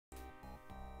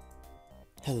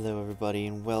Hello everybody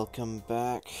and welcome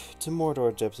back to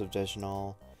Mordor Depths of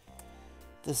Dejenol.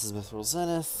 This is Mithril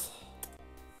Zenith.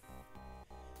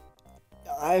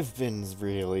 I've been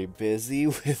really busy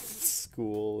with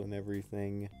school and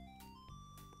everything.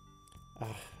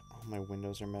 All my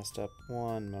windows are messed up.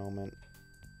 One moment.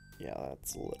 Yeah,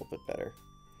 that's a little bit better.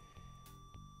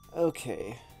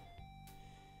 Okay.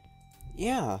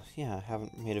 Yeah, I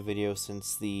haven't made a video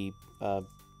since the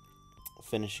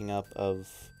finishing up of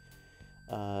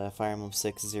Fire Emblem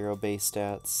 6 Zero base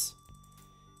stats,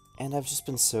 and I've just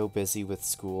been so busy with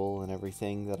school and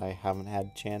everything that I haven't had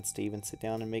a chance to even sit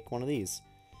down and make one of these.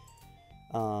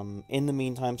 In the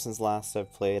meantime, since last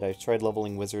I've played, I tried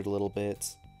leveling Wizard a little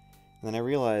bit, and then I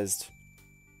realized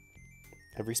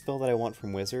every spell that I want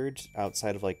from Wizard,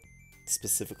 outside of like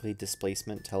specifically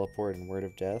Displacement, Teleport, and Word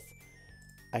of Death,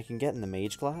 I can get in the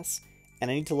Mage class, and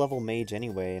I need to level Mage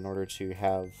anyway in order to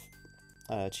have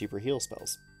cheaper heal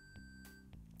spells.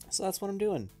 So that's what I'm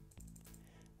doing.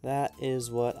 That is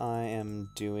what I am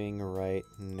doing right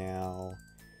now.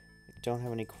 I don't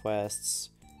have any quests.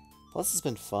 Plus it's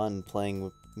been fun playing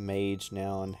with Mage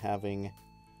now and having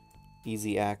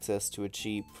easy access to a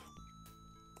cheap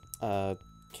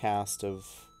cast of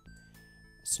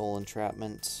Soul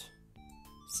Entrapment.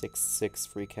 6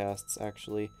 free casts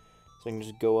actually. So I can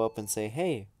just go up and say,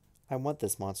 hey, I want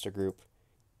this monster group,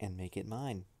 and make it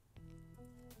mine.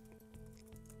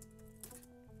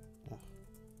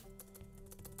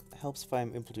 Helps if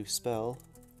I'm able to spell.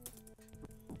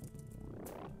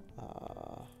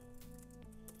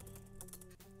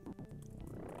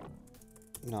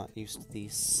 Not used to the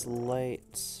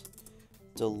slight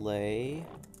delay.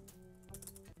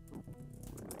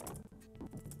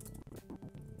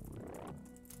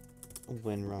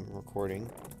 When I'm recording.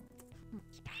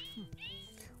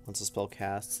 Once a spell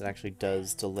casts, it actually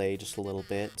does delay just a little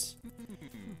bit,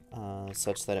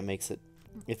 such that it makes it,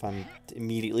 if I'm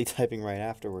immediately typing right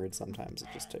afterwards, sometimes it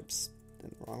just types in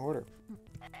the wrong order.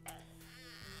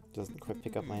 Doesn't quite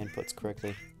pick up my inputs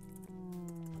correctly.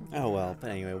 Oh well,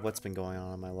 but anyway, what's been going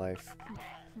on in my life?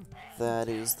 That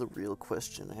is the real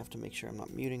question. I have to make sure I'm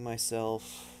not muting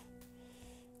myself.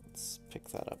 Let's pick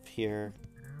that up here.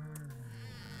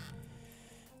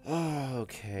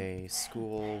 Okay,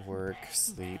 school, work,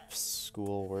 sleep,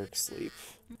 school, work, sleep.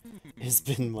 It's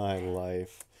been my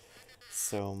life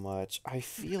so much. I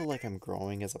feel like I'm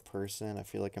growing as a person. I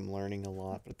feel like I'm learning a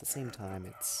lot, but at the same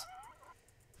time,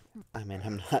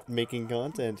 I'm not making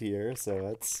content here, so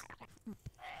it's...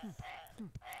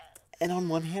 And on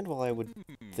one hand, while I would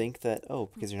think that, oh,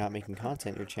 because you're not making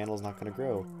content, your channel's not going to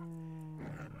grow,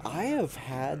 I have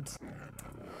had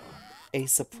a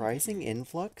surprising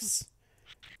influx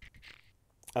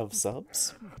of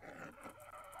subs.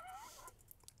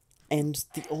 And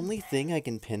the only thing I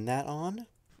can pin that on,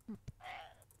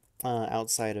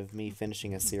 outside of me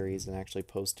finishing a series and actually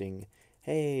posting,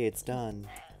 hey, it's done,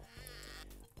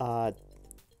 the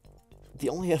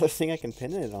only other thing I can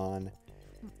pin it on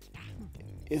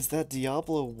is that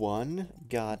Diablo 1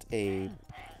 got a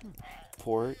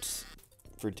port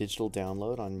for digital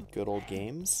download on Good Old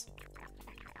Games,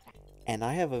 and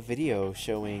I have a video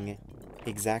showing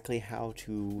exactly how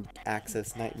to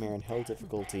access Nightmare and Hell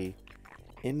difficulty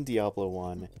in Diablo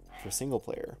 1 for single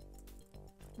player,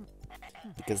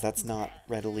 because that's not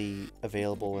readily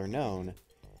available or known.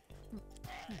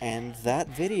 And that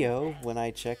video, when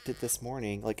I checked it this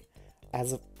morning, like,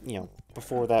 as of,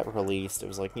 before that released, it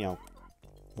was like,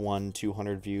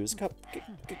 200 views,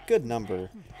 good number,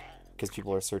 because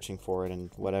people are searching for it and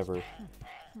whatever.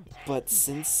 But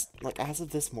since, like, as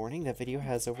of this morning, that video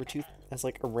has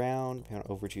around, not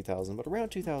over 2,000, but around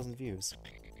 2,000 views.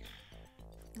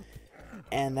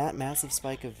 And that massive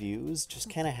spike of views just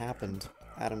kind of happened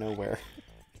out of nowhere.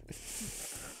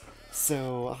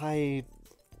 So I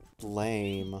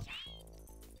blame,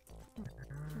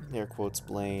 air quotes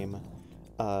blame,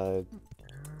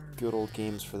 Good Old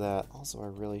Games for that. Also, I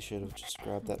really should have just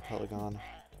grabbed that Pelagon.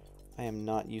 I am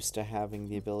not used to having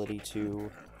the ability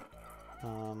to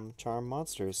charm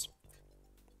monsters.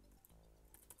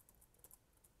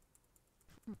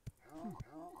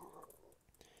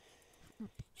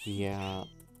 Yeah.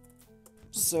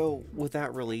 So, with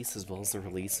that release, as well as the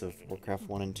release of Warcraft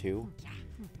 1 and 2,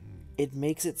 it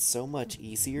makes it so much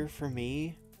easier for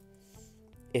me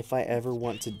if I ever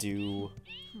want to do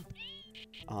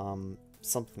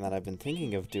something that I've been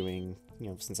thinking of doing,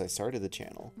 since I started the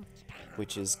channel,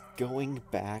 which is going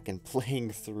back and playing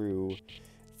through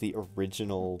the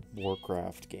original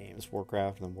Warcraft games,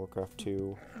 Warcraft and then Warcraft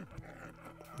 2,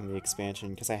 and the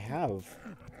expansion, because I have...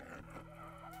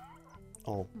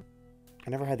 Oh,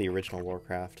 I never had the original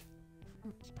Warcraft.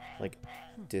 Like,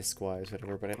 disc-wise,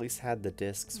 whatever, but I at least had the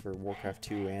discs for Warcraft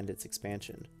 2 and its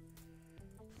expansion.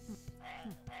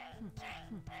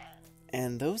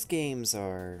 And those games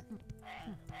are...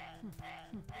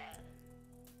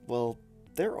 well,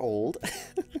 they're old.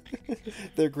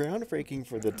 They're groundbreaking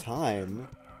for the time.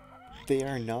 They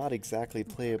are not exactly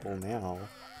playable now.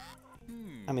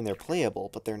 I mean, they're playable,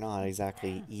 but they're not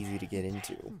exactly easy to get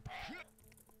into.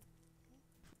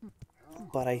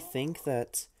 But I think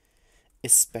that,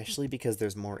 especially because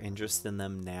there's more interest in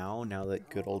them now that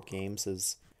Good Old Games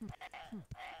has,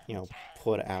 you know,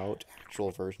 put out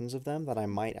actual versions of them, that I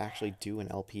might actually do an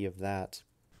LP of that.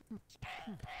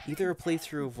 Either a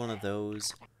playthrough of one of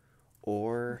those,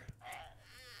 or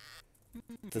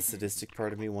the sadistic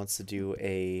part of me wants to do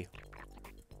a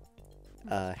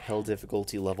Hell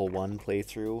difficulty level 1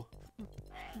 playthrough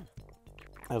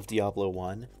of Diablo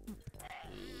 1.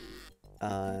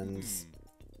 And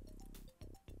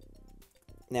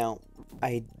now,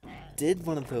 I did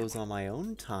one of those on my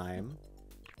own time.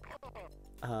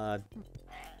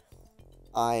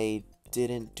 I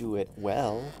didn't do it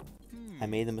well. I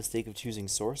made the mistake of choosing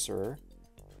Sorcerer,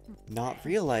 not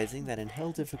realizing that in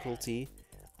Hell difficulty,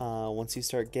 once you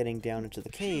start getting down into the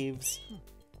caves,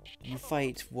 you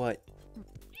fight what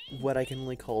I can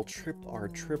only call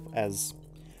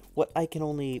what I can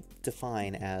only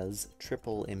define as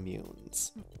triple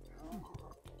immunes.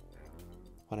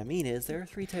 What I mean is, there are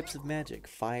 3 types of magic: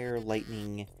 fire,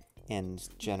 lightning, and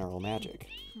general magic.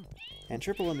 And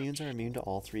triple immunes are immune to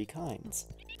all 3 kinds,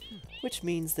 which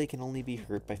means they can only be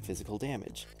hurt by physical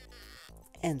damage.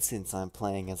 And since I'm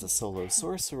playing as a solo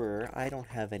sorcerer, I don't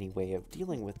have any way of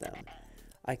dealing with them.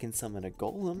 I can summon a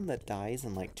golem that dies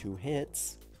in like 2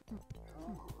 hits.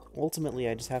 Ultimately,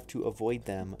 I just have to avoid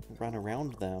them, run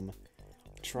around them,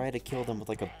 try to kill them with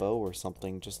like a bow or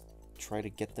something, just try to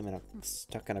get them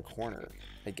stuck in a corner,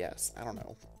 I guess. I don't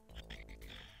know.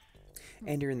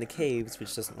 And you're in the caves,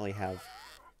 which doesn't really have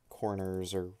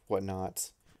corners or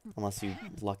whatnot, unless you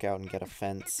luck out and get a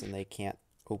fence, and they can't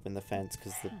open the fence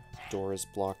because the door is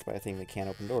blocked by a thing that can't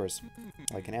open doors,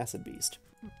 like an acid beast.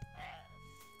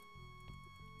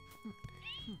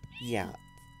 Yeah,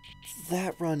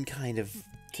 that run kind of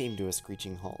came to a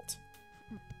screeching halt.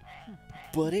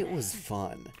 But it was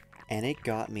fun, and it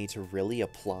got me to really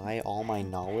apply all my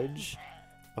knowledge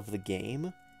of the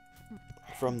game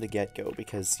from the get-go,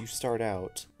 because you start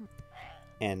out,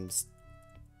 and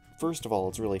first of all,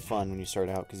 it's really fun when you start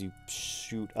out because you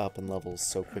shoot up in levels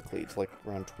so quickly. It's like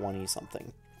around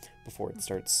 20-something before it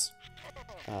starts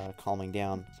calming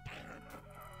down.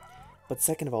 But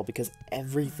second of all, because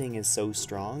everything is so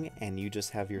strong and you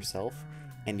just have yourself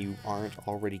and you aren't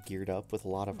already geared up with a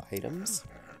lot of items,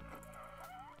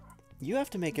 you have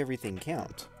to make everything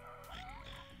count.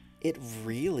 It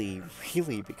really,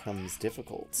 really becomes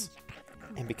difficult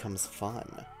and becomes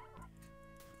fun.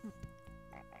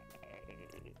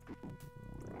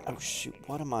 Oh shoot,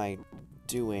 what am I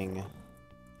doing?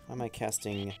 Why am I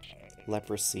casting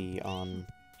leprosy on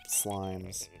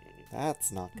slimes?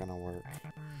 That's not gonna work.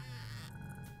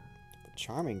 But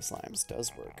charming slimes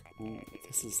does work. Ooh,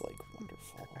 this is like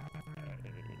wonderful.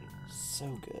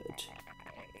 So good.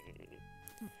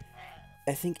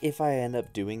 I think if I end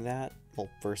up doing that, well,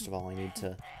 first of all, I need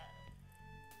to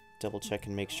double check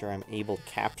and make sure I'm able to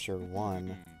capture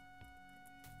one.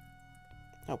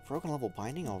 Oh, broken level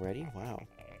binding already? Wow.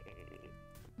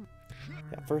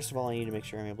 Yeah, first of all, I need to make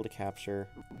sure I'm able to capture.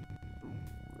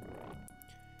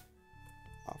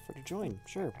 Offer to join,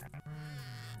 sure.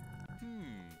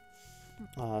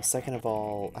 Second of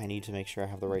all, I need to make sure I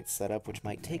have the right setup, which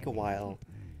might take a while,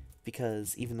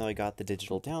 because even though I got the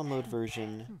digital download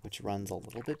version, which runs a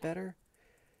little bit better,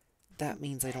 that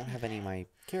means I don't have any of my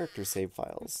character save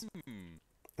files.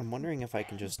 I'm wondering if I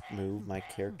can just move my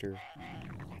character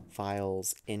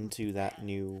files into that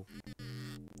new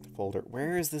folder.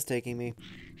 Where is this taking me?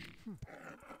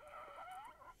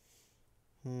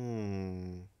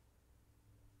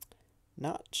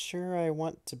 Not sure I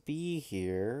want to be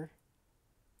here.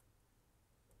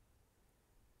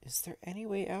 Is there any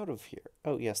way out of here?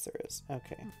 Oh, yes, there is.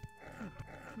 Okay.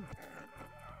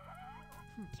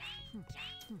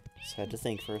 Just had to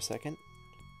think for a second.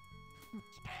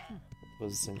 It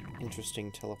was an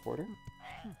interesting teleporter.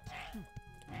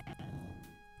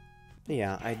 But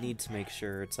yeah, I need to make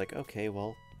sure it's like, okay,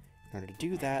 well, in order to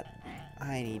do that,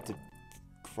 I need to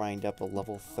grind up a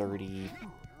level 30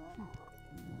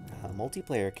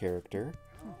 multiplayer character.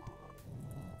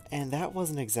 And that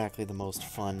wasn't exactly the most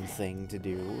fun thing to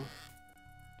do.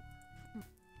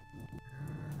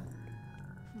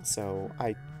 So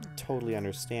I totally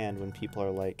understand when people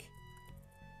are like,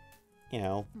 you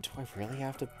know, do I really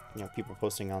have to, you know, people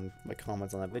posting on my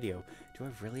comments on that video, do I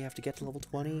really have to get to level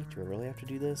 20? Do I really have to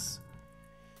do this?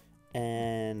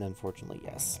 And unfortunately,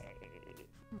 yes.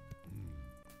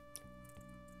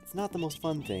 It's not the most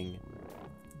fun thing,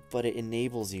 but it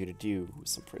enables you to do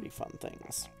some pretty fun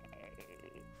things.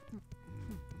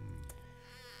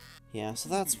 Yeah, so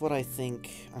that's what I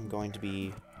think I'm going to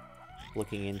be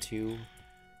looking into.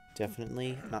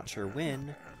 Definitely. Not sure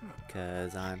when,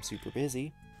 because I'm super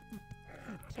busy.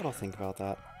 But I'll think about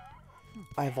that.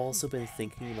 I've also been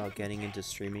thinking about getting into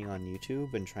streaming on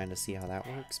YouTube and trying to see how that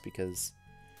works, because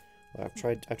well, I've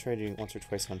tried doing it once or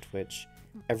twice on Twitch.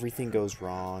 Everything goes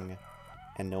wrong,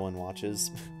 and no one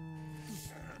watches.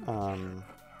 And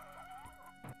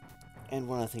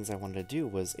one of the things I wanted to do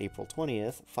was April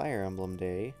 20th, Fire Emblem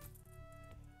Day.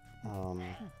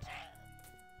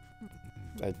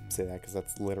 I'd say that because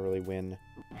that's literally when...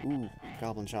 Ooh,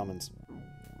 Goblin Shamans.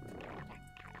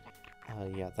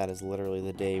 Yeah, that is literally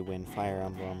the day when Fire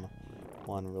Emblem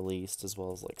 1 released, as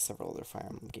well as like several other Fire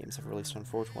Emblem games have released on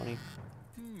 420.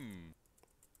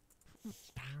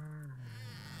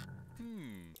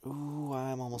 Ooh,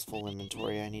 I'm almost full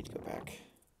inventory. I need to go back.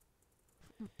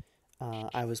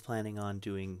 I was planning on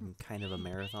doing kind of a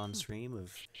marathon stream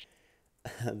of...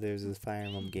 There's this Fire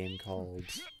Emblem game called...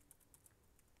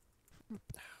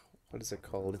 What is it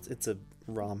called? It's a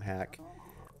ROM hack.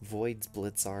 Void's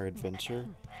Blitzar Adventure.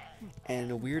 And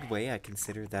in a weird way, I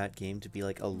consider that game to be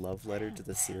like a love letter to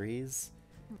the series.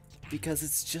 Because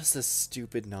it's just a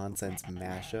stupid nonsense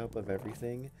mashup of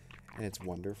everything. And it's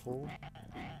wonderful.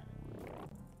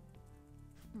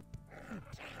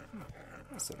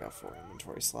 So I got 4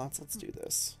 inventory slots. Let's do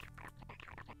this.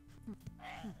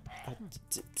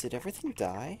 Did everything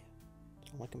die?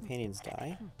 Did all my companions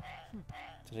die?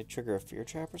 Did I trigger a fear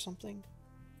trap or something?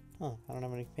 Huh, I don't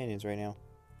have any companions right now.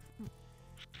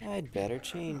 I'd better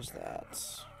change that.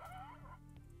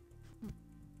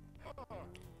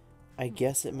 I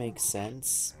guess it makes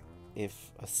sense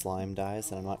if a slime dies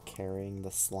and I'm not carrying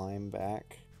the slime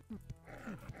back.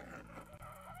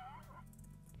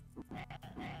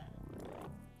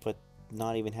 But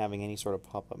not even having any sort of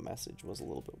pop-up message was a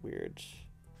little bit weird.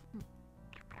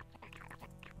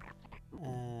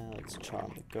 Let's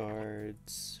charm the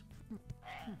guards.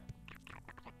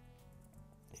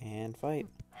 And fight.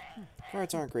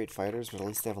 Guards aren't great fighters, but at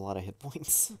least they have a lot of hit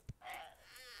points.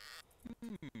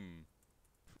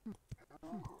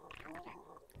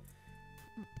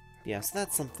 Yeah, so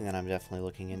that's something that I'm definitely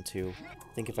looking into.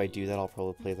 I think if I do that, I'll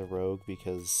probably play the rogue,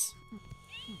 because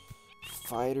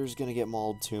fighter's gonna get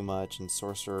mauled too much, and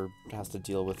sorcerer has to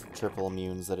deal with triple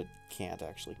immunes that it can't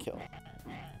actually kill.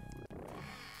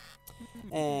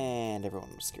 And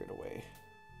everyone was scared away.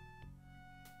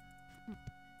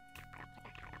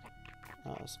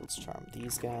 So let's charm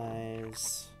these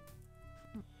guys.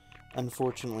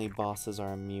 Unfortunately, bosses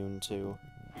are immune to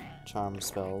charm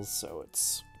spells, so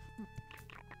it's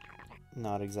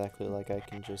not exactly like I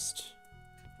can just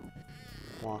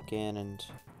walk in and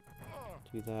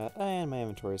do that. And my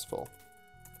inventory is full.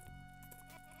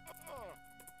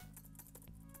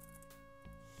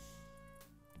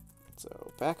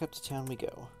 So back up to town we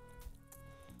go.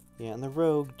 Yeah, and the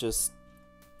rogue just...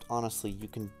 Honestly, you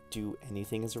can do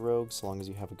anything as a rogue so long as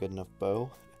you have a good enough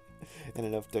bow and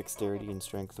enough dexterity and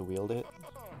strength to wield it.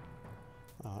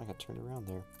 Oh, I got turned around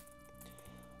there.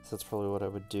 So that's probably what I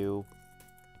would do.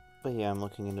 But yeah, I'm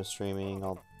looking into streaming.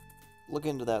 I'll look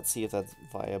into that, see if that's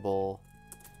viable.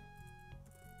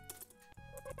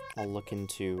 I'll look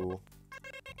into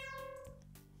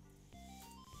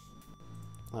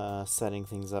setting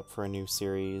things up for a new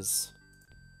series.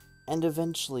 And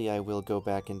eventually I will go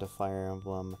back into Fire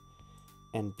Emblem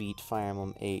and beat Fire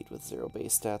Emblem 8 with 0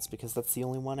 base stats, because that's the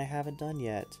only one I haven't done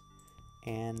yet.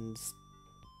 And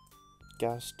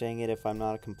gosh dang it if I'm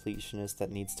not a completionist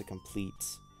that needs to complete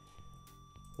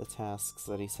the tasks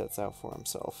that he sets out for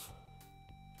himself.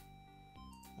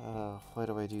 Why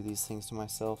do I do these things to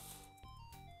myself?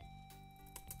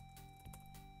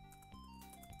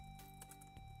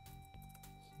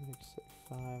 Six,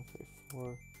 5,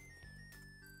 4,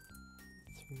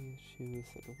 3, 2,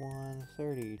 31,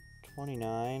 30,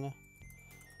 29.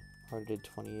 Already did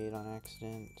 28 on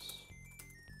accident.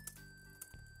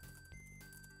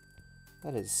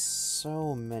 That is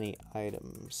so many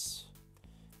items.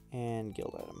 And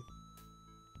guild item.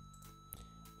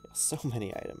 Yeah, so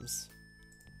many items.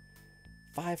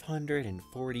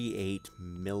 548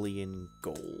 million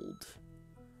gold.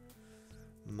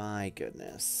 My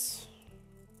goodness.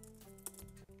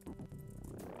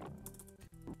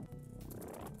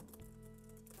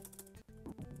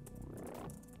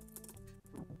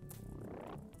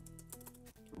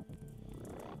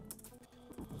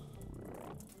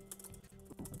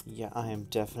 Yeah, I am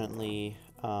definitely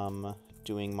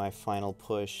doing my final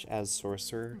push as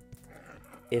Sorcerer,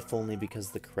 if only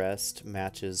because the crest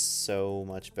matches so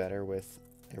much better with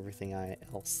everything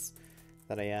else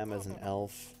that I am as an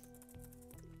elf.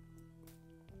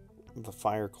 The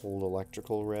Fire, Cold,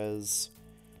 Electrical res,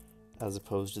 as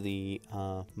opposed to the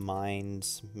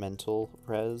Mind, Mental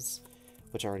res,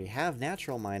 which I already have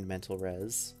Natural Mind, Mental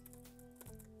res.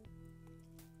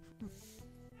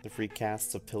 The free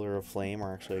casts of Pillar of Flame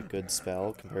are actually a good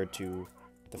spell compared to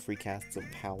the free casts of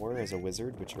Power as a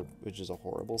wizard, which is a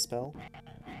horrible spell.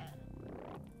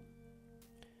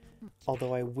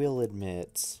 Although I will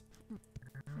admit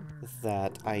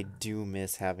that I do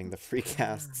miss having the free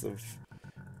casts of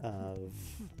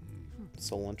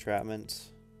Soul Entrapment.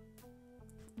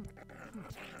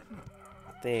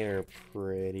 They're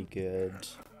pretty good.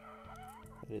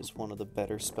 It is one of the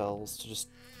better spells to just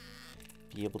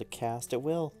be able to cast at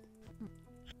will.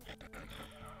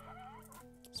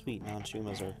 Sweet,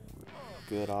 non-Shumas are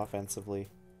good offensively.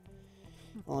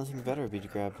 The only thing better would be to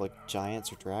grab, like,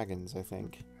 giants or dragons, I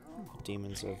think.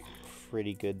 Demons have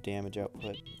pretty good damage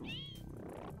output.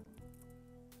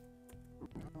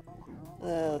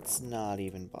 Let's not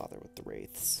even bother with the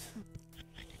wraiths.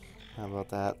 How about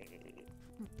that?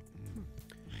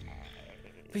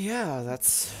 But yeah,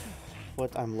 that's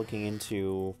what I'm looking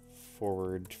into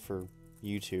forward for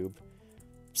YouTube.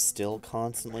 Still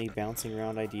constantly bouncing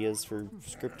around ideas for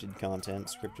scripted content,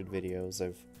 scripted videos.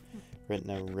 I've written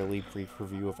a really brief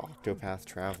review of Octopath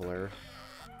Traveler.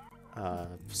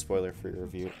 Spoiler-free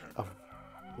review. Oh,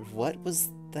 what was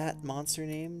that monster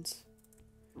named?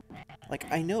 Like,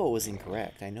 I know it was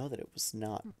incorrect. I know that it was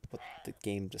not what the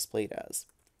game displayed as.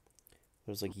 It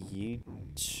was like,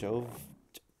 Shove.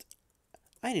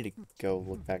 I need to go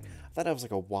look back. I thought it was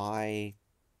like a Y,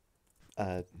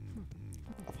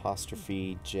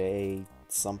 apostrophe J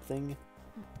something.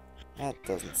 That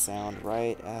doesn't sound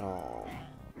right at all.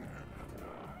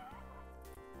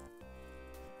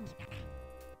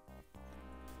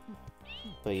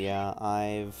 But yeah,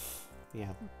 I've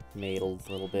made a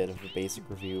little bit of a basic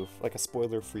review, like a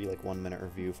spoiler-free, like 1-minute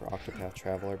review for Octopath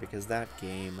Traveler, because that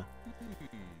game,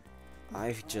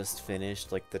 I've just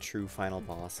finished like the true final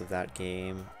boss of that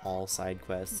game, all side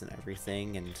quests and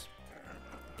everything, and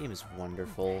the game is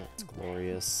wonderful. It's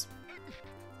glorious.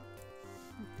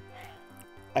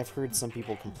 I've heard some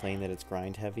people complain that it's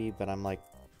grind heavy, but I'm like,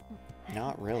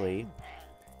 not really.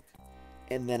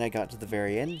 And then I got to the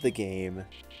very end of the game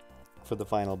for the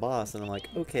final boss, and I'm like,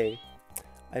 okay,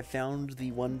 I found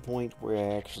the one point where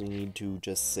I actually need to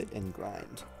just sit and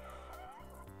grind.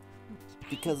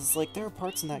 Because, like, there are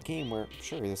parts in that game where,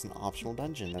 sure, there's an optional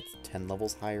dungeon that's 10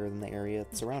 levels higher than the area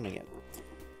surrounding it.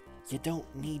 You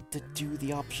don't need to do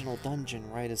the optional dungeon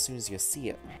right as soon as you see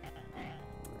it.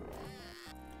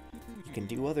 You can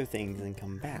do other things and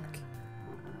come back.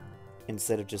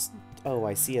 Instead of just, oh,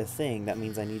 I see a thing, that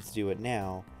means I need to do it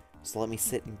now, so let me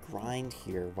sit and grind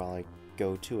here while I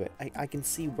go to it. I can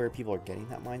see where people are getting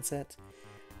that mindset,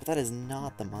 but that is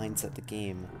not the mindset the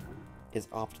game is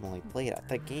optimally played at.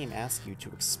 That game asks you to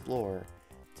explore,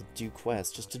 to do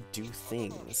quests, just to do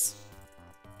things,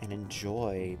 and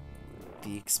enjoy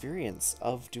the experience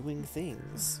of doing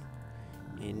things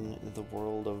in the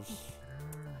world of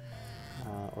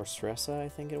Orstressa, I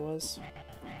think it was.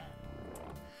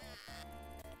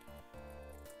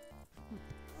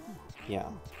 Yeah.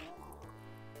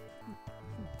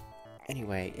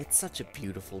 Anyway, it's such a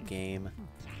beautiful game.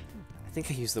 I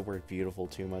think I use the word beautiful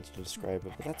too much to describe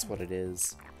it, but that's what it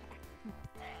is.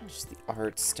 Just the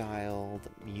art style,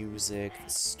 the music, the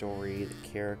story, the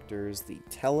characters, the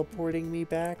teleporting me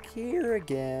back here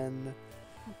again.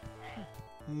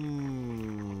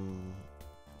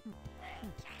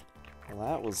 Well,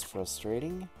 that was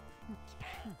frustrating.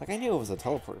 Like, I knew it was a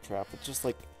teleport trap, it just,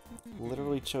 like,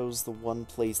 literally chose the one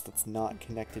place that's not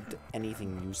connected to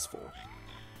anything useful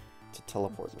to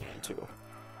teleport me into.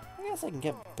 I guess I can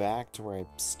get back to where I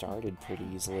started pretty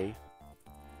easily.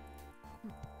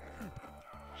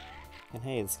 And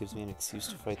hey, this gives me an excuse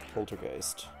to fight the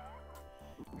poltergeist,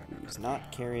 who's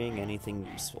not carrying anything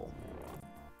useful.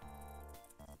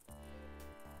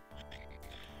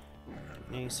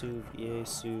 Nesu,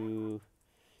 Yesu,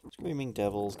 screaming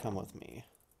devils, come with me.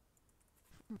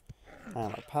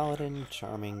 I'm a paladin,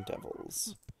 charming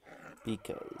devils.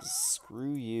 Because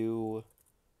screw you,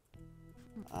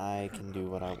 I can do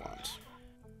what I want.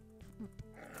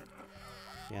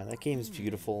 Yeah, that game is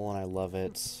beautiful and I love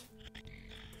it.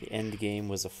 The end game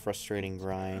was a frustrating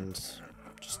grind,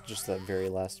 just that very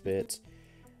last bit.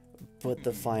 But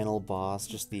the final boss,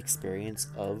 just the experience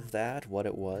of that, what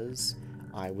it was,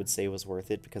 I would say was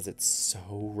worth it because it's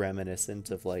so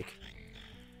reminiscent of, like,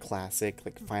 classic,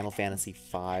 like Final Fantasy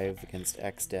V against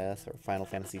X-Death, or Final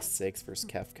Fantasy VI versus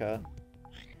Kefka.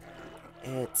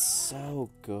 It's so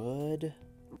good.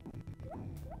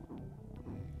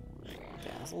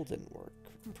 Dazzle didn't work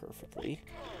perfectly.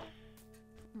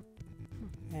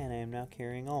 And I am now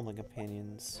carrying all my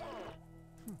companions.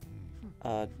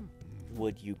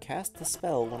 Would you cast the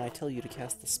spell when I tell you to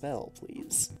cast the spell,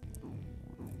 please?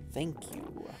 Thank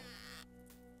you.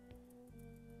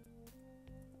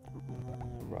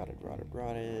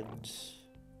 Rotted.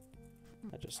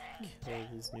 I just killed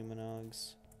these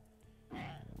Numenogs.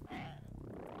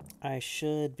 I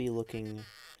should be looking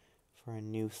for a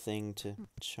new thing to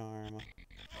charm.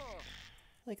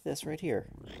 Like this right here.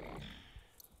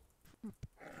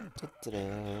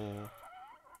 Ta-da.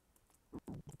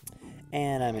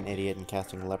 And I'm an idiot and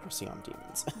casting leprosy on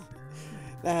demons.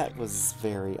 That was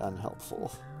very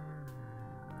unhelpful.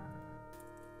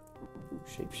 Ooh,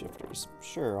 shapeshifters.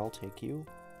 Sure, I'll take you.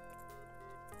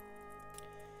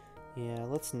 Yeah,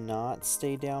 let's not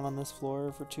stay down on this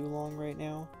floor for too long right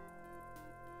now.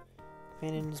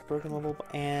 Companion's broken level,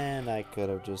 and I could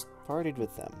have just partied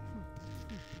with them.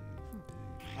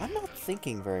 I'm not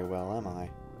thinking very well, am I?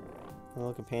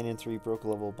 Well, Companion 3 broke a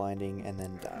level binding and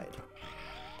then died.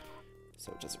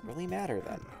 So does it really matter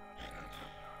then?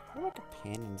 What are my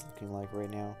companions looking like right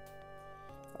now?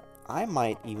 I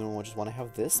might even just want to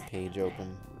have this page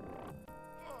open.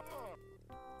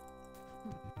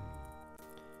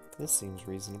 This seems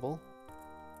reasonable.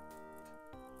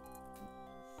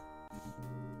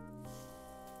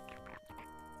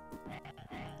 There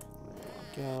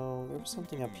we go. There was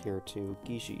something up here too.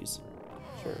 Gishis.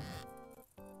 Sure.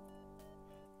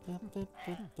 Oh,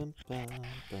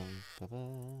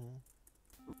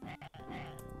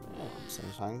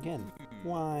 same song again.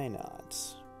 Why not?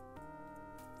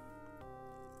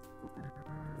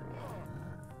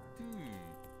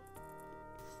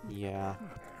 Yeah.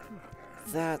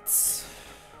 So that's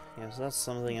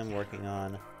something I'm working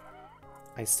on.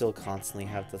 I still constantly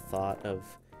have the thought of,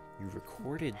 you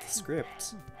recorded the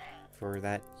script for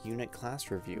that unit class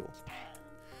review.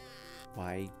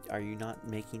 Why are you not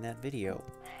making that video?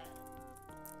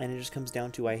 And it just comes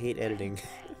down to, I hate editing.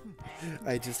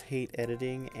 I just hate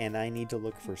editing, and I need to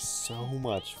look for so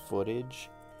much footage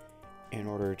in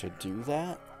order to do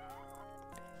that,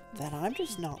 that I'm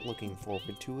just not looking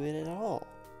forward to it at all.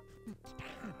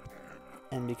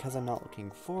 And because I'm not looking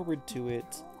forward to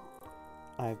it,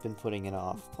 I've been putting it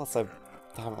off. Plus, I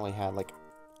haven't really had, like,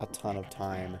 a ton of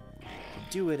time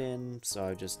to do it in, so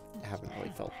I just haven't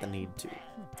really felt the need to.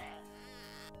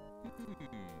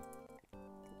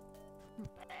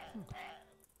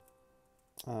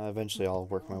 Eventually I'll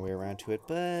work my way around to it,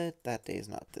 but that day's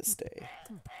not this day.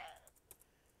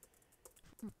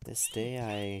 This day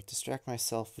I distract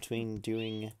myself between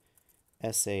doing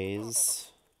essays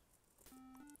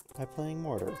by playing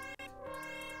Mordor.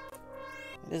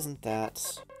 And isn't that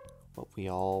what we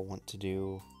all want to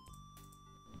do?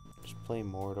 Just play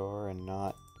Mordor and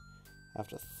not have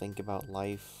to think about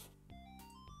life?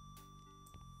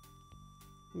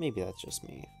 Maybe that's just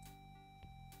me.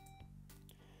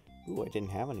 Ooh, I didn't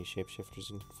have any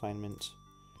shapeshifters in confinement.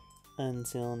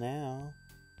 Until now.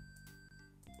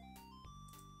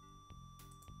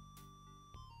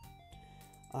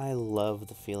 I love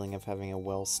the feeling of having a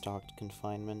well-stocked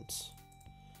confinement.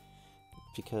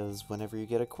 Because whenever you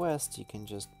get a quest, you can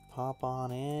just pop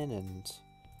on in and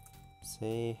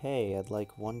say, hey, I'd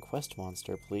like one quest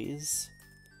monster, please.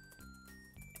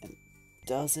 And it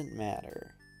doesn't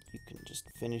matter. You can just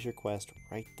finish your quest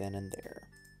right then and there.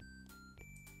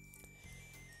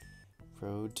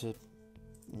 Road to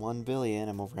 1 billion,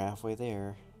 I'm over halfway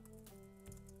there.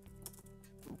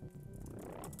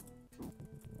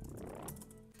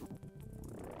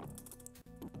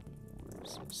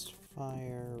 Resist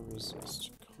fire,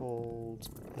 resist cold,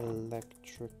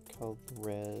 electrical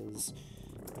res,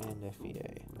 and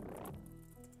FEA.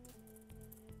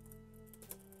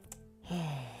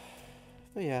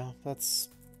 But yeah, that's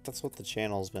what the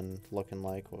channel's been looking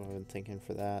like, what I've been thinking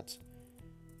for that.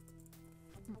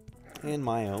 In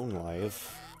my own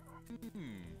life,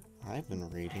 I've been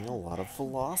reading a lot of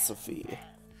philosophy.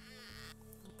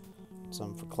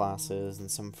 Some for classes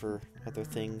and some for other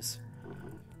things.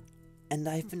 And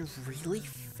I've been really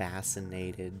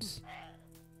fascinated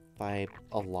by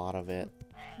a lot of it.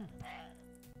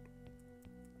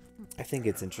 I think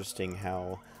it's interesting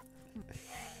how...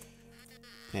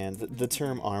 And the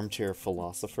term armchair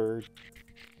philosopher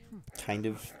kind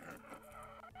of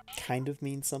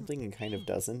means something and kind of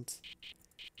doesn't.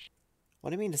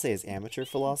 What I mean to say is amateur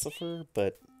philosopher,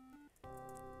 but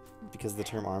because the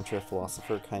term armchair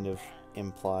philosopher kind of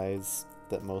implies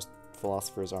that most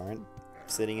philosophers aren't.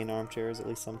 sitting in armchairs at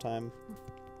least sometime,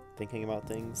 thinking about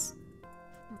things.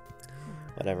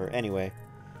 Whatever. Anyway,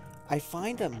 I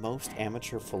find that most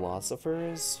amateur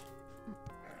philosophers,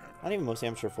 not even most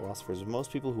amateur philosophers, but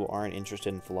most people who aren't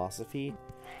interested in philosophy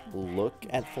look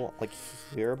at,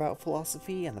 hear about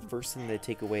philosophy, and the first thing they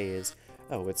take away is,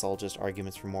 oh, it's all just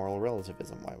arguments for moral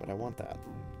relativism. Why would I want that?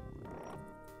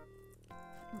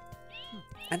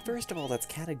 And first of all, that's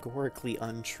categorically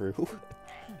untrue.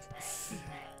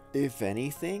 If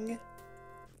anything,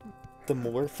 the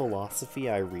more philosophy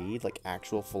I read, like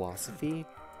actual philosophy,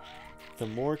 the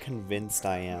more convinced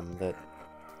I am that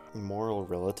moral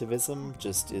relativism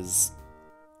just is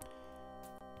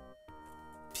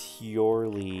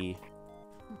purely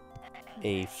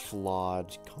a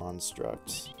flawed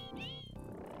construct.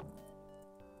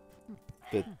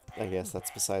 But I guess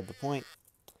that's beside the point.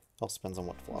 It also depends on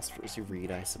what philosophers you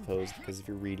read, I suppose, because if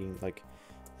you're reading, like,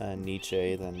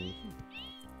 Nietzsche, then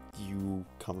you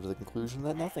come to the conclusion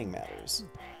that nothing matters.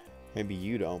 Maybe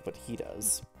you don't, but he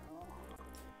does.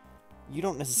 You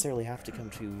don't necessarily have to come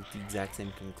to the exact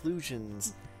same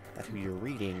conclusions that who you're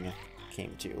reading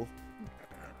came to,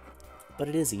 but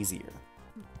it is easier.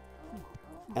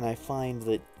 And I find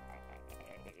that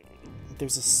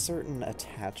there's a certain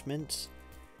attachment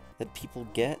that people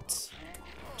get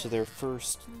to their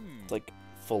first, like,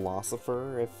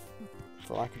 philosopher, if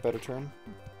for lack of a better term.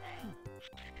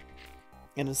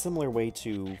 In a similar way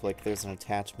to, like, there's an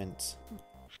attachment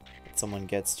that someone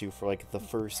gets to for, like, the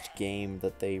first game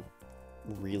that they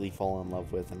really fall in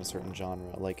love with in a certain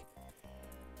genre. Like,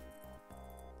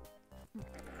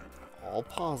 I'll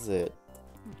posit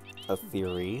a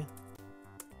theory.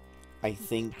 I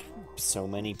think so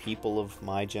many people of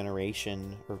my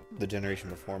generation, or the generation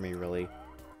before me, really,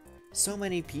 so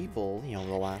many people, you know,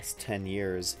 the last 10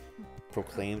 years,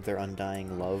 proclaimed their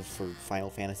undying love for Final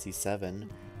Fantasy VII,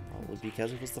 probably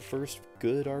because it was the first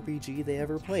good RPG they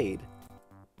ever played.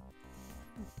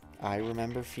 I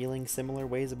remember feeling similar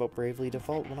ways about Bravely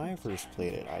Default when I first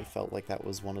played it. I felt like that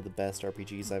was one of the best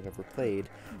RPGs I've ever played,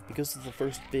 because it was the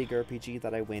first big RPG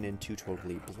that I went into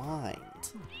totally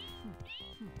blind.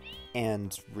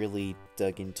 And really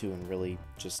dug into and really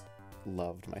just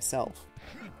loved myself.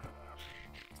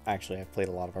 Actually, I've played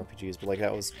a lot of RPGs, but like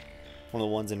that was one of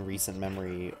the ones in recent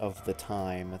memory of the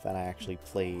time that I actually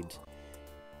played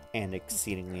and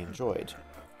exceedingly enjoyed.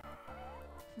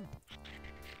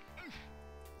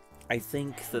 I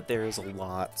think that there is a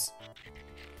lot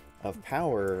of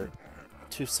power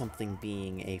to something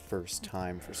being a first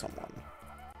time for someone.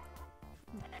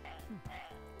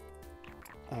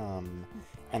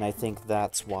 And I think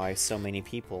that's why so many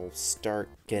people start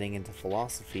getting into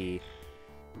philosophy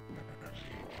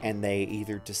and they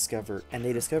either discover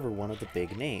one of the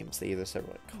big names. They either discover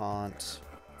like Kant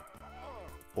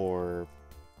or,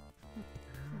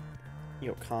 you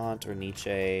know, Kant or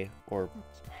Nietzsche, or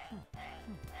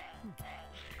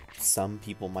some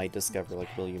people might discover like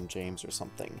William James or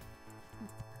something.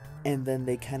 And then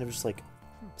they kind of just like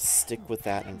stick with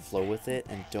that and flow with it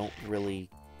and don't really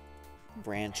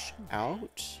branch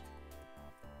out,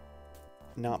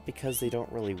 not because they don't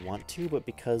really want to, but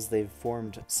because they've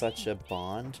formed such a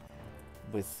bond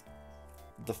with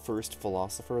the first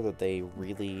philosopher that they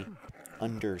really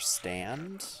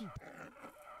understand,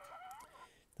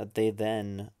 that they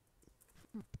then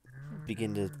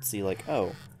begin to see like,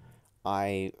 oh,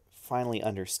 I finally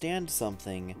understand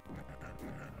something,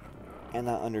 and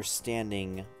that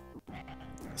understanding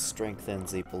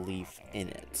strengthens a belief in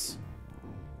it.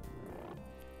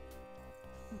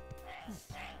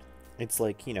 It's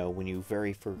like, you know, when you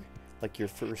like, your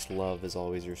first love is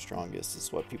always your strongest,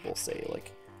 is what people say.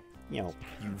 Like, you know,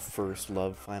 you first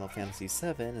love Final Fantasy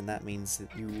VII, and that means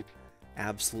that you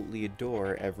absolutely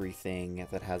adore everything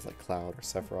that has, like, Cloud or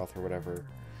Sephiroth or whatever.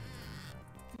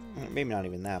 Maybe not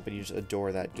even that, but you just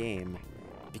adore that game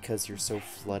because you're so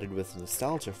flooded with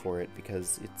nostalgia for it,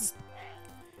 because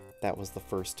that was the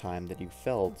first time that you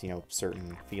felt, you know,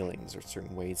 certain feelings or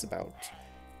certain ways about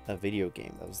a video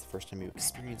game. That was the first time you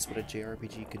experienced what a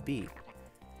JRPG could be.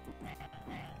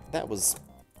 That was,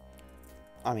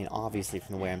 I mean, obviously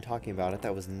from the way I'm talking about it,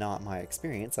 that was not my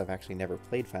experience. I've actually never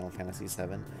played Final Fantasy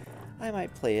VII. I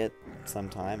might play it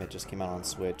sometime. It just came out on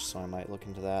Switch, so I might look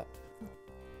into that.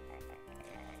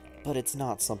 But it's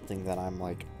not something that I'm,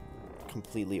 like,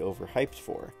 completely overhyped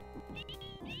for.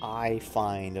 I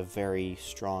find a very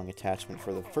strong attachment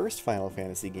for the first Final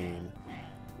Fantasy game,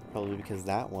 probably because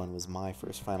that one was my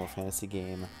first Final Fantasy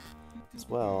game as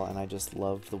well, and I just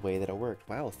loved the way that it worked.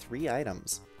 Wow, 3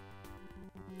 items.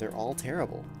 They're all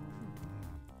terrible.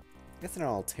 I guess they're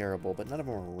not all terrible, but none of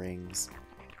them are rings.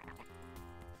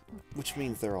 Which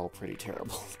means they're all pretty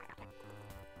terrible.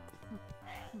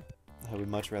 I would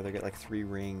much rather get like 3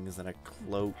 rings and a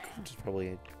cloak, which is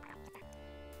probably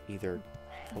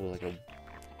probably like a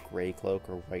gray cloak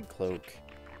or white cloak,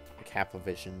 a cap of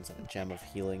visions, and a gem of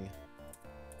healing.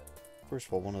 First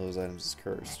of all, one of those items is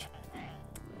cursed.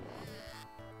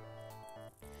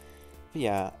 But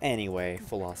yeah, anyway,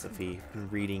 philosophy. Been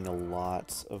reading a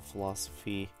lot of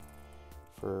philosophy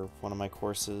for one of my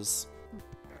courses.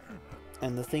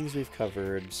 And the things we've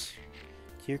covered: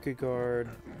 Kierkegaard,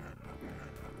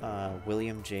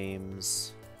 William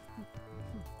James,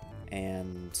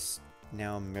 and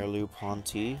now Merleau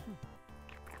Ponty.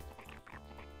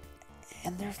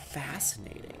 And they're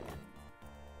fascinating.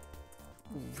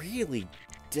 Really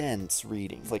dense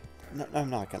readings. Like, no, I'm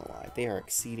not gonna lie, they are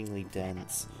exceedingly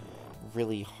dense.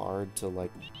 Really hard to,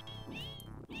 like,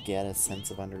 get a sense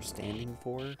of understanding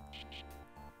for.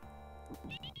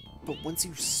 But once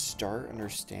you start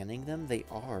understanding them, they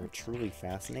are truly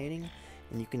fascinating,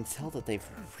 and you can tell that they've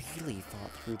really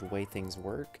thought through the way things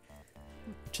work,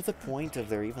 to the point of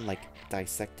they're even, like,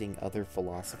 dissecting other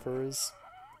philosophers'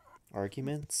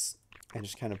 arguments, and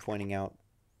just kind of pointing out,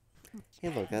 hey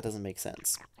look, that doesn't make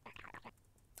sense.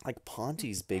 Like,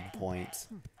 Ponty's big point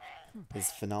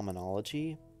is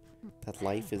phenomenology, that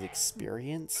life is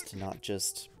experienced, not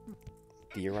just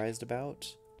theorized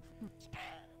about.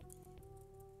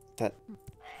 That,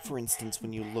 for instance,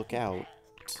 when you look out,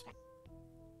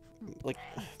 like,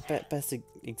 best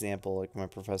example, like my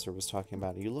professor was talking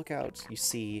about, you look out, you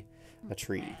see a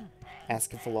tree,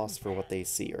 ask a philosopher what they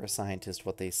see, or a scientist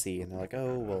what they see, and they're like,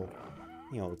 oh, well,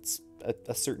 you know, it's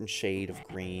a certain shade of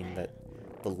green that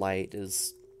the light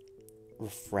is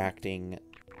refracting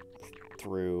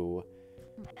through,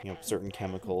 you know, certain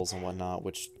chemicals and whatnot,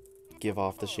 which give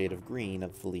off the shade of green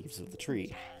of the leaves of the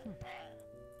tree.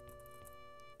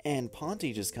 And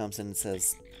Ponty just comes in and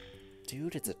says,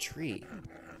 dude, it's a tree.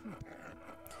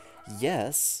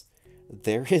 Yes,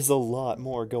 there is a lot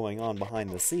more going on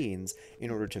behind the scenes in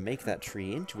order to make that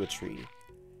tree into a tree.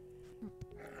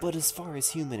 But as far as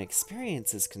human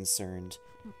experience is concerned,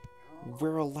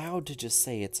 we're allowed to just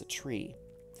say it's a tree.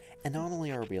 And not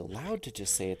only are we allowed to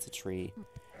just say it's a tree,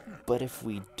 but if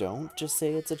we don't just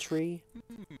say it's a tree,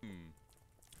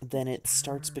 then it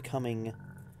starts becoming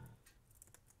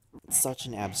such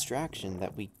an abstraction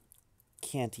that we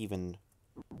can't even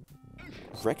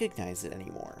recognize it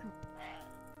anymore.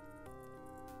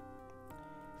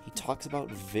 He talks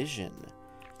about vision,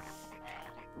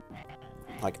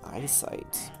 like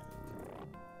eyesight,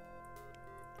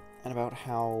 and about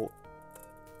how,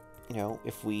 you know,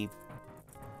 if we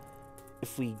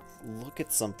look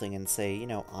at something and say, you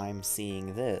know, I'm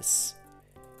seeing this,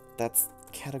 that's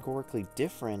categorically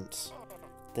different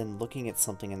than looking at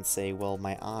something and say, well,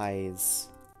 my eyes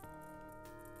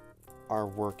are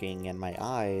working and my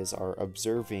eyes are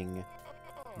observing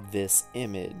this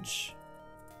image,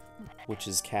 which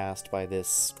is cast by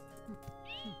this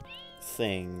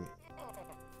thing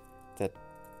that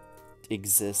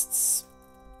exists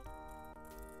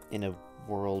in a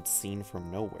world seen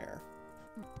from nowhere.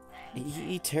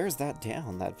 He tears that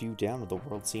down, that view down of the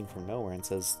world seen from nowhere, and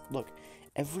says, look,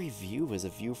 every view is a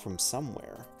view from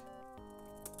somewhere.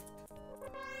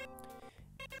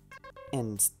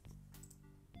 And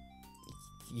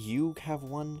you have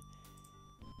one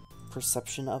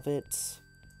perception of it,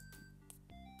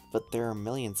 but there are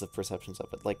millions of perceptions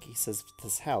of it. Like he says,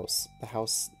 this house, the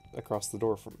house across the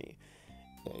door from me,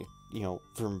 you know,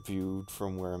 from viewed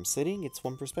from where I'm sitting, it's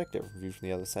one perspective. From viewed from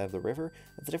the other side of the river,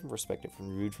 that's a different perspective.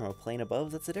 From viewed from a plane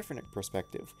above, that's a different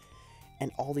perspective.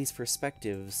 And all these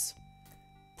perspectives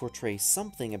portray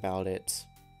something about it,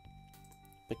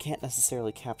 but can't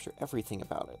necessarily capture everything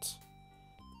about it.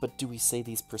 But do we say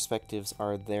these perspectives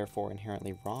are therefore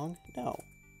inherently wrong? No.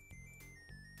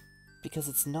 Because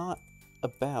it's not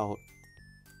about...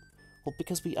 Well,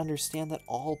 because we understand that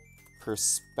all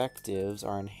perspectives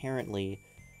are inherently,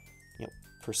 you know,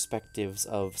 perspectives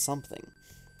of something.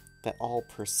 That all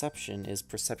perception is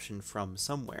perception from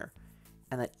somewhere.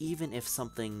 And that even if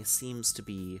something seems to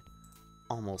be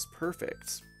almost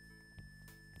perfect,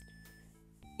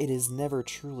 it is never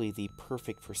truly the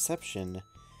perfect perception.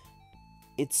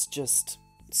 It's just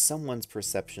someone's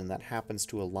perception that happens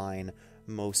to align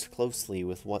most closely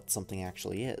with what something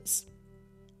actually is.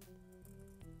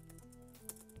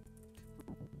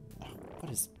 Oh,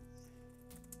 what is...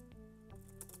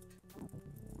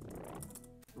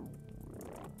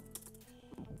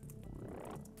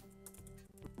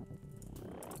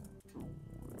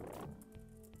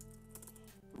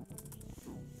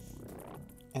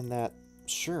 And that,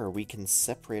 sure, we can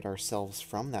separate ourselves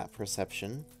from that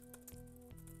perception,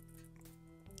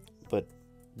 but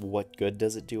what good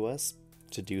does it do us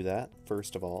to do that,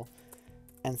 first of all?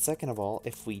 And second of all,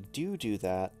 if we do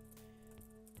that,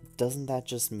 doesn't that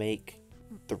just make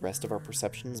the rest of our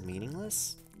perceptions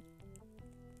meaningless?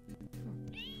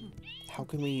 How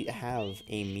can we have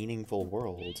a meaningful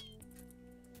world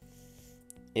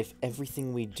if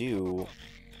everything we do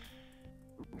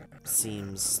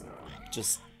seems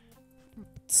just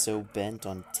so bent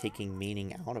on taking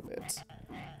meaning out of it?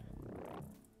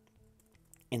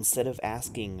 Instead of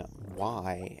asking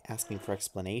why, asking for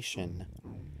explanation,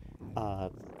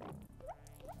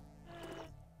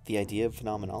 the idea of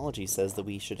phenomenology says that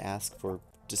we should ask for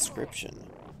description.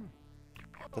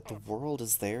 That the world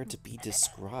is there to be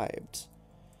described.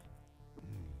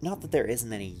 Not that there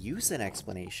isn't any use in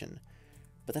explanation,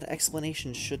 but that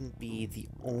explanation shouldn't be the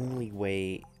only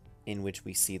way in which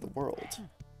we see the world.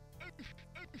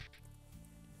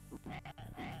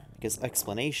 Because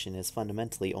explanation is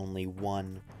fundamentally only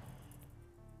one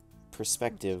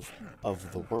perspective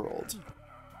of the world.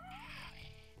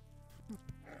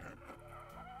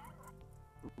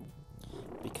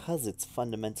 Because it's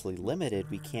fundamentally limited,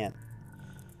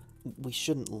 we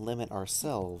shouldn't limit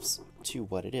ourselves to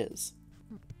what it is.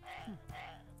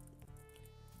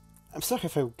 I'm sorry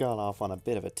if I got off on a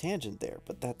bit of a tangent there,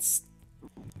 but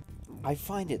I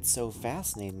find it so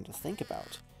fascinating to think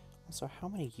about. So how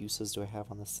many uses do I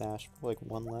have on the sash? Like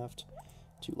 1 left?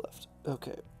 2 left.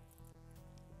 Okay.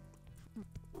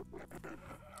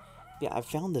 Yeah, I've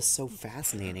found this so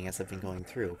fascinating as I've been going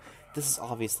through. This is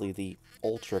obviously the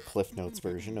ultra Cliff Notes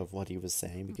version of what he was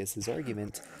saying, because his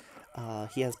argument,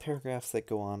 he has paragraphs that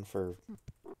go on for...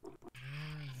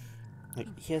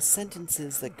 he has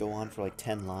sentences that go on for like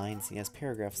 10 lines, he has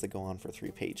paragraphs that go on for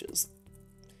 3 pages.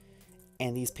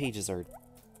 And these pages are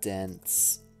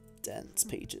dense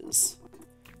pages.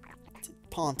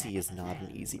 Ponty is not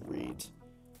an easy read.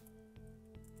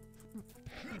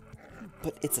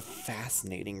 But it's a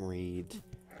fascinating read.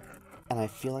 And I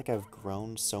feel like I've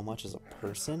grown so much as a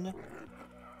person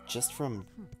just from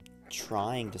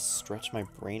trying to stretch my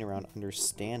brain around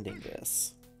understanding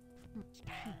this.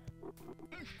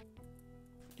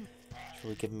 It's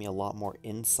really given me a lot more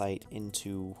insight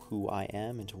into who I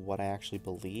am, into what I actually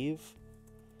believe.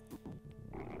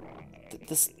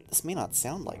 This may not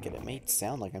sound like it. It may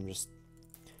sound like I'm just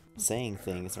saying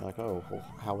things and like, oh, well,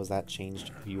 how has that changed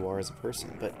who you are as a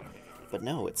person? But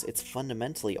no, it's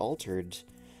fundamentally altered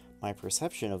my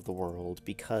perception of the world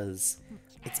because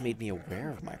it's made me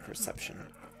aware of my perception.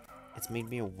 It's made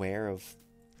me aware of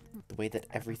the way that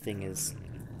everything is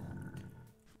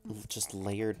just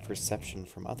layered perception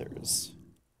from others.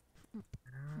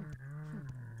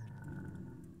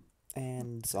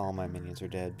 And all my minions are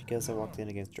dead because I walked in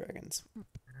against dragons.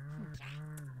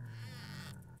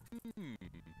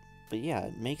 But yeah,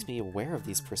 it makes me aware of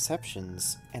these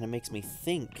perceptions, and it makes me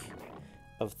think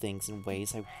of things in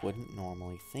ways I wouldn't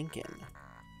normally think in.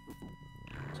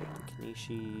 So the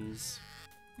Kanishis.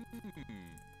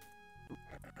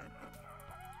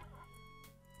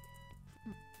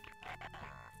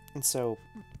 And so,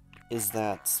 does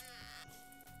that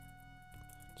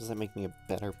make me a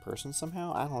better person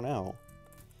somehow? I don't know.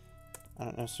 I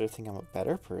don't necessarily think I'm a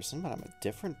better person, but I'm a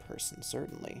different person,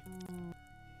 certainly.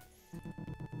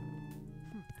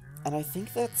 And I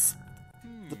think that's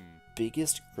the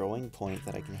biggest growing point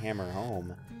that I can hammer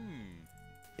home,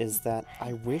 is that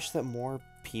I wish that more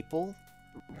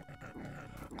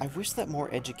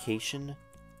education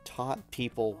taught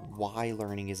people why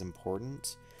learning is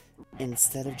important,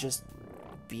 instead of just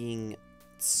being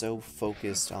so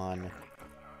focused on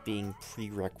being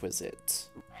prerequisite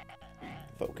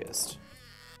focused.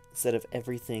 Instead of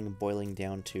everything boiling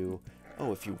down to,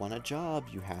 oh, if you want a job,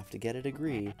 you have to get a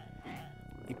degree.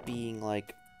 It being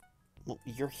like, well,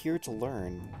 you're here to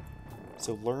learn,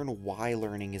 so learn why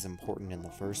learning is important in the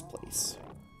first place.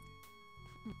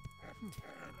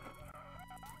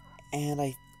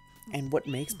 And what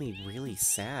makes me really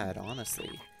sad,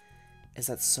 honestly, is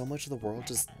that so much of the world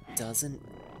just doesn't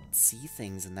see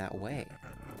things in that way.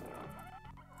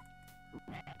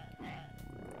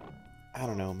 I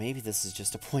don't know, maybe this is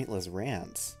just a pointless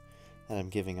rant that I'm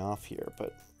giving off here,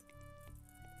 but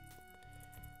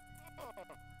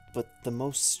the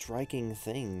most striking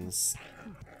things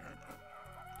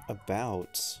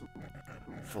about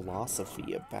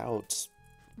philosophy, about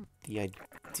the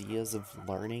ideas of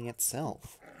learning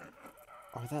itself,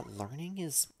 are that learning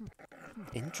is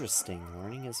interesting,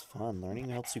 learning is fun, learning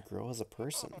helps you grow as a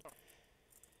person.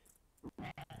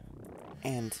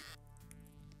 And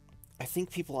I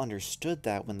think people understood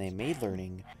that when they made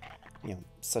learning,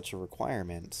 such a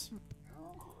requirement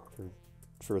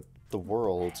for the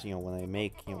world, when they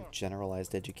make,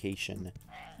 generalized education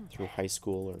through high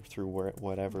school or through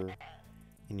whatever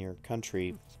in your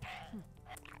country,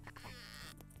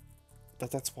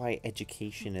 that's why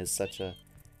education is such a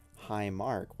high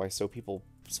mark. Why so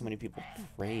many people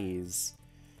praise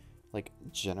like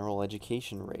general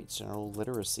education rates, general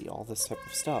literacy, all this type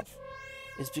of stuff,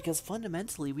 is because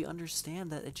fundamentally we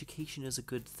understand that education is a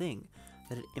good thing,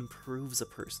 that it improves a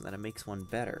person, that it makes one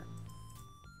better.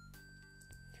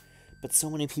 But so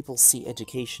many people see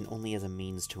education only as a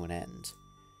means to an end.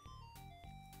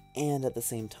 And at the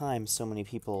same time, so many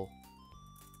people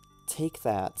take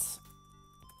that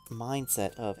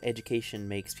mindset of education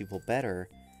makes people better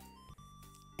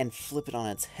and flip it on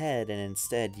its head and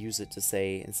instead use it to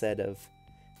say, instead of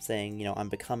saying, you know, I'm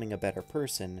becoming a better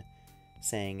person,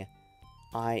 saying,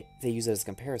 they use it as a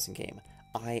comparison game.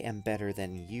 I am better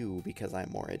than you because I'm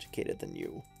more educated than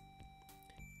you.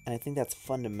 And I think that's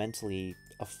fundamentally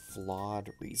a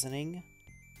flawed reasoning.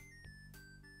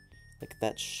 Like,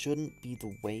 that shouldn't be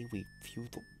the way we view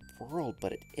the world,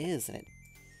 but it is, and it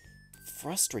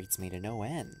frustrates me to no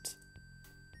end.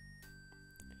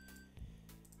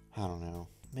 I don't know.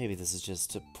 Maybe this is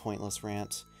just a pointless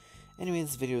rant. Anyway,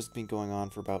 this video's been going on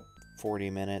for about 40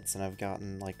 minutes, and I've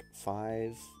gotten, like,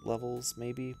 5 levels,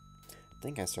 maybe? I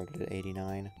think I started at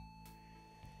 89.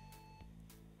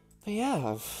 But yeah,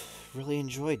 I've really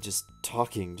enjoyed just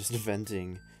talking, just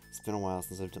venting. It's been a while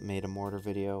since I've made a Mordor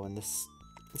video, and this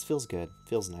feels good.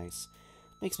 Feels nice.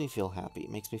 Makes me feel happy.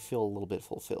 Makes me feel a little bit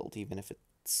fulfilled, even if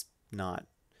it's not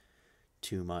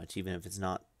too much, even if it's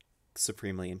not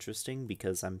supremely interesting,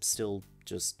 because I'm still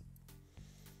just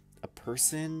a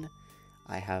person.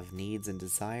 I have needs and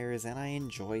desires, and I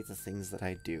enjoy the things that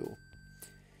I do.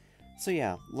 So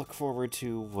yeah, look forward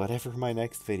to whatever my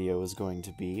next video is going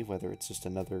to be, whether it's just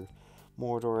another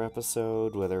Mordor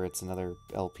episode, whether it's another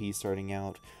LP starting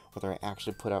out, whether I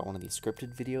actually put out one of these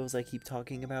scripted videos I keep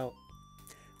talking about.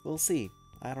 We'll see.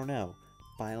 I don't know.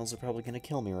 Finals are probably going to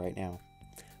kill me right now.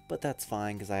 But that's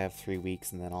fine, because I have 3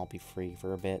 weeks and then I'll be free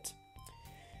for a bit.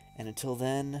 And until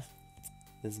then,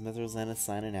 this is Mithras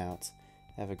signing out.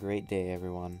 Have a great day,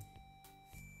 everyone.